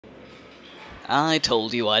I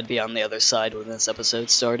told you I'd be on the other side when this episode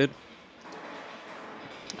started.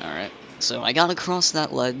 Alright, so I got across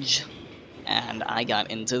that ledge, and I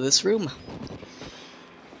got into this room.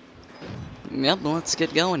 Yep, let's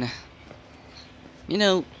get going. You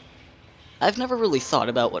know, I've never really thought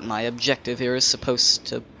about what my objective here is supposed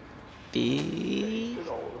to be.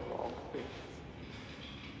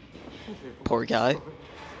 Poor guy.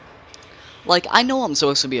 Like, I know I'm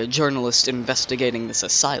supposed to be a journalist investigating this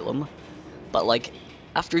asylum, but like,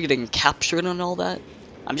 after getting captured and all that,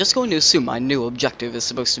 I'm just going to assume my new objective is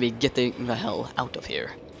supposed to be getting the hell out of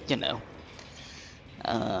here, you know.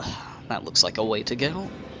 That looks like a way to go.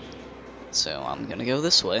 So I'm gonna go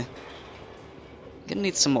this way. Gonna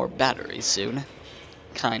need some more batteries soon.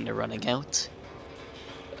 Kinda running out.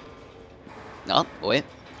 Oh, wait.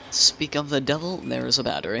 Speak of the devil, there is a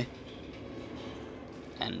battery.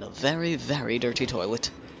 And a very, very dirty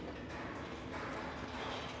toilet.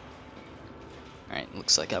 Alright,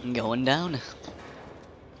 looks like I'm going down.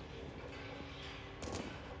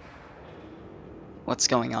 What's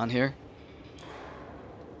going on here?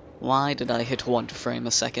 Why did I hit 1 frame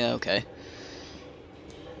a second? Okay.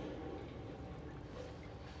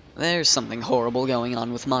 There's something horrible going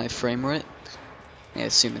on with my frame rate. I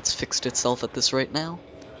assume it's fixed itself at this rate now.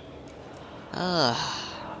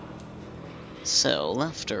 So,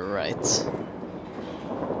 left or right?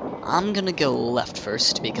 I'm gonna go left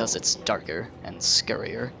first because it's darker and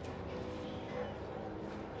scurrier.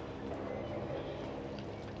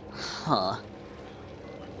 Huh.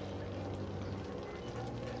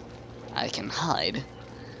 I can hide.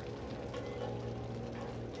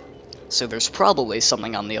 So there's probably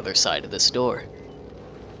something on the other side of this door.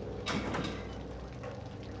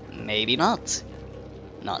 Maybe not.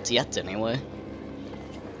 Not yet, anyway.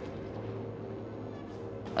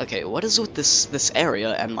 Okay, what is with this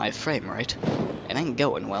area and my frame rate? It ain't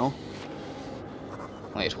going well.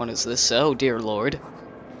 Wait, what is this? Oh, dear lord.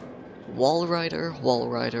 Walrider,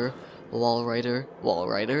 Walrider, Walrider,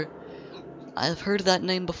 Walrider. I've heard that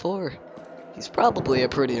name before. He's probably a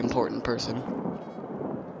pretty important person.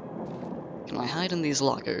 Can I hide in these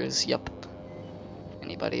lockers? Yup.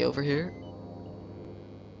 Anybody over here?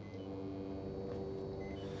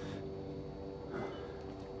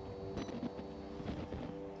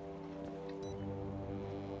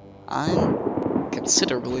 I'm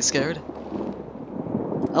considerably scared.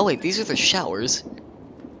 Oh wait, these are the showers.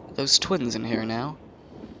 Those twins in here now.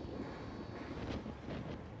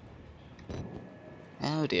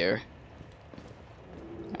 Oh dear.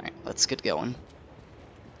 Alright, let's get going.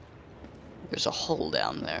 There's a hole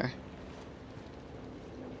down there.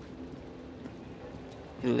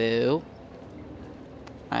 Hello?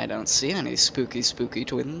 I don't see any spooky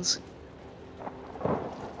twins.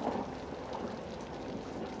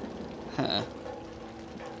 Huh.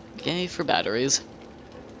 Yay for batteries.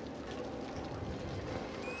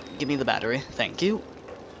 Give me the battery, thank you.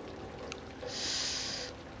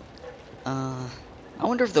 I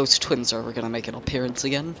wonder if those twins are ever gonna make an appearance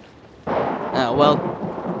again. Oh, well.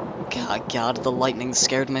 God, the lightning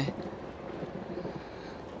scared me.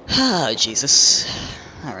 Ah, Jesus.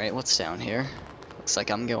 Alright, what's down here? Looks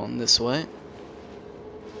like I'm going this way.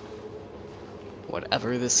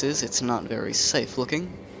 Whatever this is, it's not very safe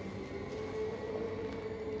looking.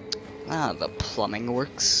 Ah, the plumbing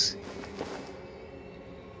works.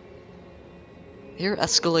 Hear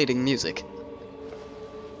escalating music.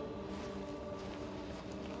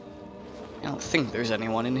 I don't think there's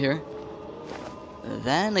anyone in here.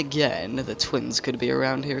 Then again, the twins could be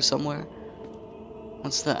around here somewhere.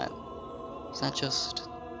 What's that? Is that just...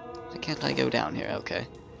 Why can't I go down here? Okay.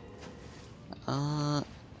 Yeah,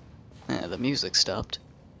 the music stopped.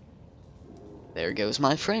 There goes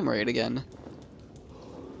my frame rate again.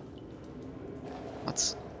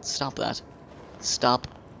 Let's stop that. Stop,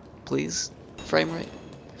 please. Frame rate.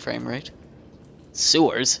 Frame rate.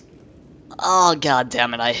 Sewers. Oh, god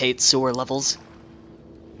damn it, I hate sewer levels.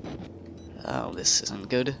 Oh, this isn't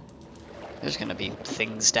good. There's gonna be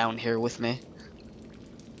things down here with me.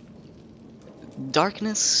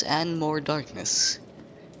 Darkness and more darkness.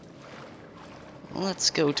 Let's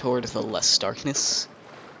go toward the less darkness.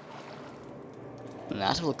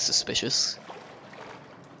 That looks suspicious.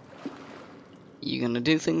 You gonna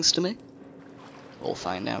do things to me? We'll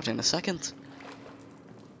find out in a second.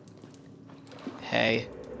 Hey.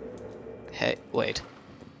 Hey, wait.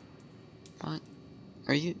 What?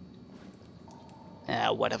 Are you...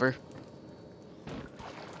 Ah, whatever.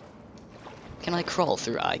 Can I crawl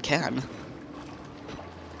through? I can.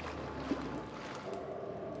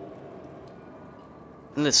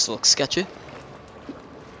 This looks sketchy.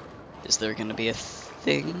 Is there gonna be a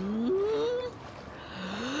thing?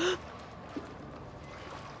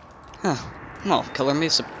 Huh. Well, color me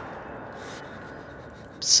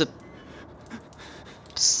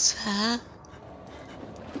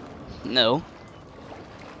No.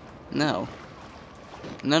 No.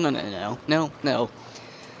 No, no, no, no, no, no.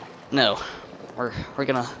 No. We're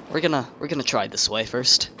gonna try this way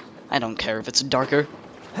first. I don't care if it's darker.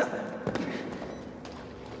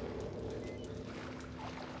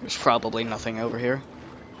 There's probably nothing over here.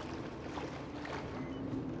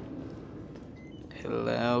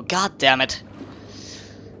 Hello. God damn it.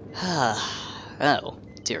 Oh,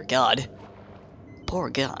 dear God. Poor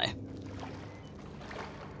guy.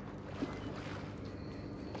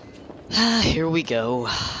 Here we go.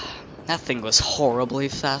 That thing was horribly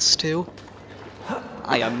fast, too.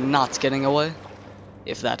 I am not getting away,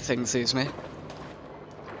 if that thing sees me.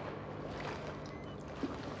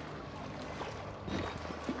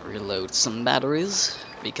 Reload some batteries,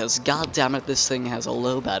 because goddammit, this thing has a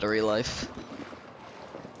low battery life.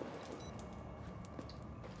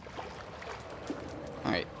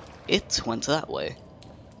 Alright, it went that way.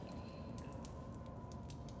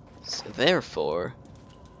 So therefore,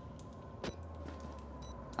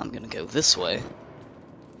 I'm gonna go this way.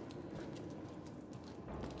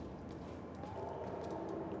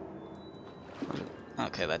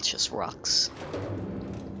 Okay, that's just rocks.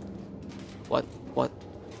 What?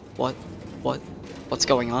 What's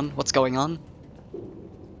going on? What's going on?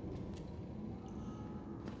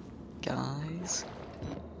 Guys?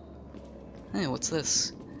 Hey, what's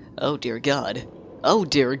this? Oh dear God. Oh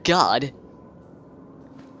dear God!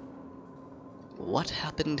 What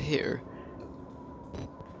happened here?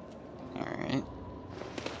 Alright.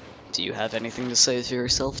 Do you have anything to say for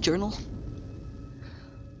yourself, journal?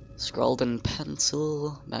 Scrawled in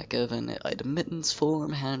pencil, back of an admittance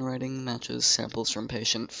form, handwriting matches samples from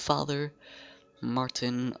patient father,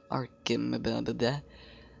 Martin Archimede.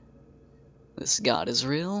 This god is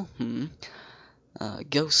real?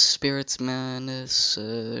 Ghost spirits madness,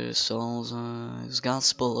 souls,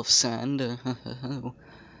 gospel of sand,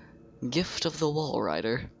 gift of the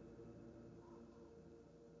Walrider.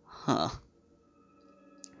 Huh.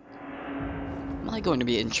 Am I going to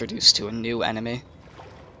be introduced to a new enemy?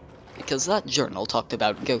 Because that journal talked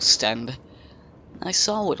about ghost, and I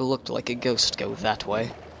saw what looked like a ghost go that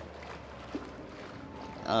way.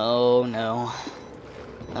 Oh no.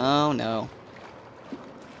 Oh no.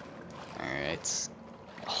 Alright.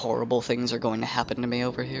 Horrible things are going to happen to me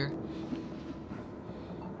over here.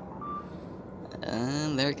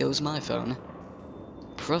 And there goes my phone.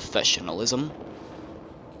 Professionalism.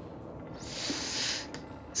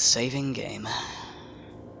 Saving game.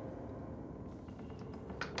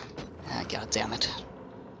 Ah, God damn it.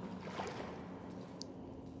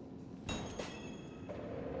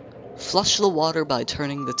 Flush the water by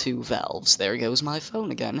turning the two valves. There goes my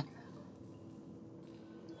phone again.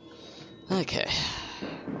 Okay.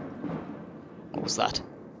 What was that?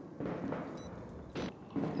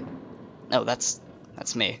 Oh, that's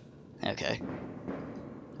me. Okay.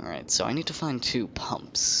 Alright, so I need to find two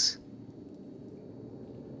pumps.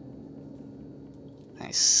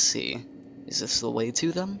 I see. Is this the way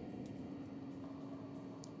to them?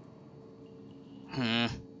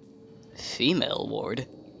 Female ward.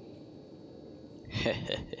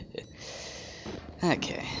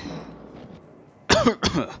 Okay.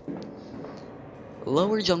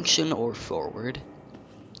 Lower junction or forward?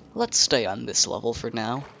 Let's stay on this level for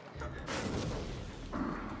now.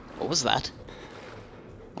 What was that?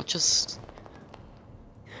 What just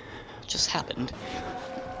happened?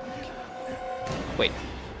 Wait.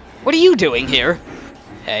 What are you doing here?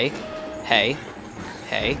 Hey. Hey.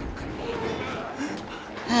 Hey.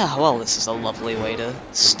 Ah, well, this is a lovely way to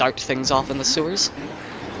start things off in the sewers.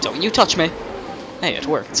 Don't you touch me! Hey, it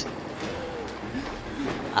worked.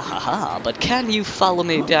 Ahaha, but can you follow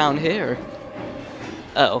me down here?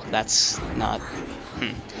 Oh, that's not...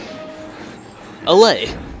 Olay!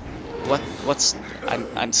 What's...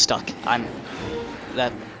 I'm stuck.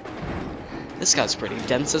 This guy's pretty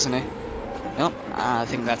dense, isn't he? Nope, I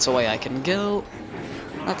think that's the way I can go.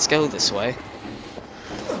 Let's go this way.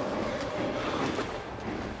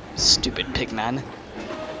 Stupid pigman.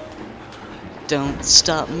 Don't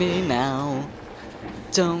stop me now.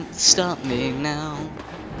 Don't stop me now.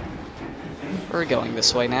 We're going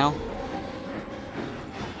this way now.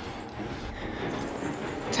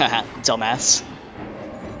 Haha, dumbass.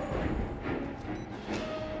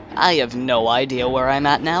 I have no idea where I'm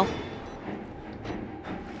at now.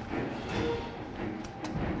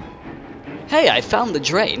 Hey, I found the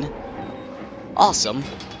drain. Awesome.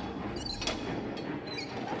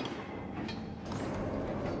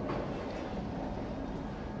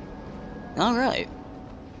 Alright.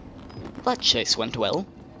 That chase went well.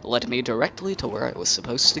 led me directly to where I was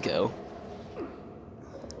supposed to go.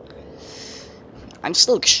 I'm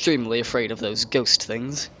still extremely afraid of those ghost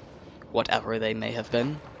things, whatever they may have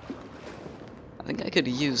been. I think I could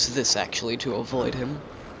use this, actually, to avoid him.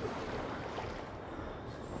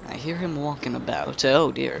 I hear him walking about.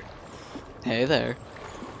 Oh, dear. Hey there.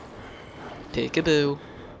 Peekaboo.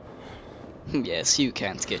 Yes, you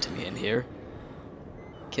can't get me in here.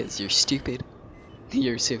 'Cause you're stupid.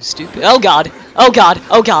 You're so stupid. Oh, God! Oh, God!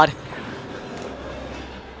 Oh, God!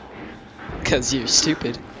 'Cause you're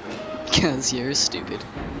stupid. 'Cause you're stupid.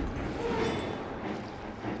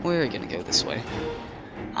 We're gonna go this way.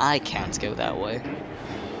 I can't go that way.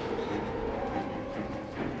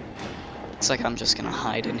 Looks like I'm just gonna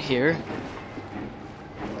hide in here.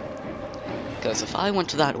 Because if I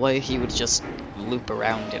went that way, he would just loop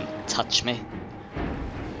around and touch me.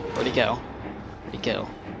 Where'd he go? Where'd he go?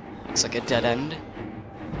 Looks like a dead end.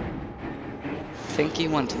 Think he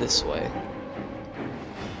went this way.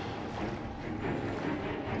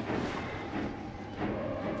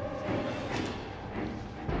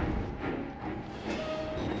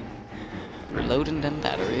 Reloading them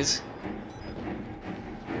batteries.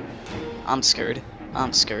 I'm scared.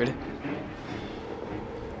 I'm scared.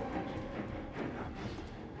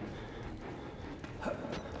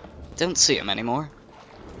 Don't see him anymore.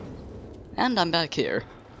 And I'm back here.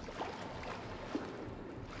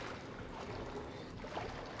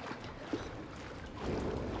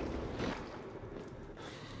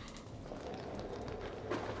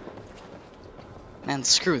 Man,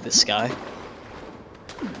 screw this guy.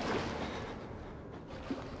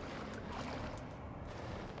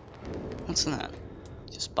 What's that?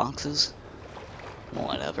 Just boxes?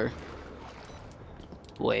 Whatever.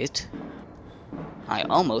 Wait. I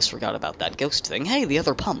almost forgot about that ghost thing. Hey, the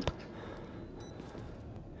other pump!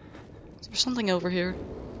 Is there something over here?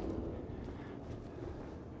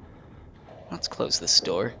 Let's close this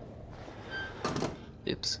door.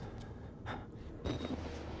 Oops.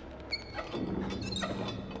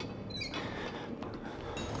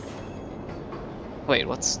 Wait,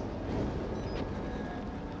 what's...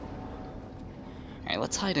 Alright,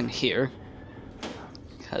 let's hide in here.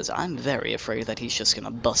 Because I'm very afraid that he's just gonna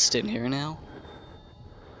bust in here now.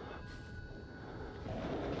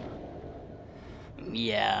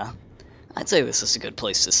 Yeah, I'd say this is a good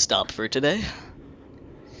place to stop for today.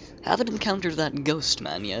 Haven't encountered that ghost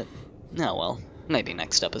man yet. Oh well, maybe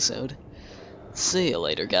next episode. See you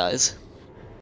later, guys.